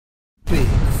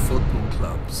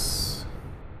clubs.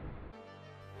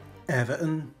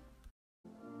 Everton.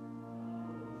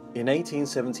 In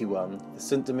 1871, the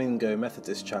St Domingo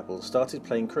Methodist Chapel started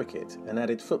playing cricket and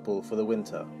added football for the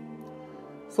winter.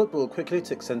 Football quickly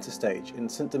took centre stage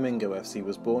and St Domingo FC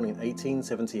was born in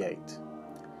 1878.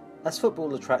 As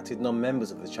football attracted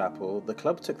non-members of the chapel, the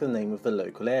club took the name of the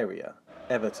local area,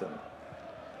 Everton.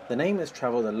 The name has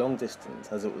travelled a long distance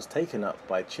as it was taken up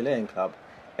by Chilean club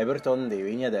Everton de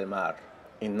Viña del Mar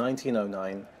in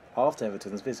 1909 after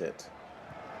Everton's visit.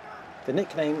 The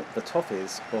nickname the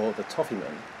Toffees or the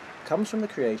Toffeemen comes from the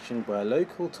creation by a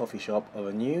local toffee shop of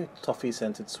a new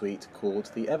toffee-scented sweet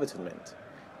called the Everton Mint,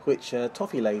 which a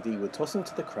toffee lady would toss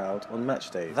into the crowd on match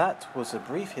days. That was a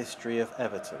brief history of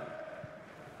Everton.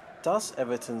 Does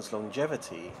Everton's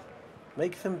longevity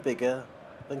make them bigger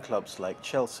than clubs like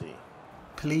Chelsea?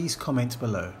 Please comment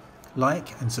below.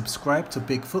 Like and subscribe to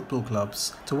Big Football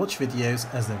Clubs to watch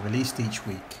videos as they're released each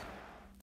week.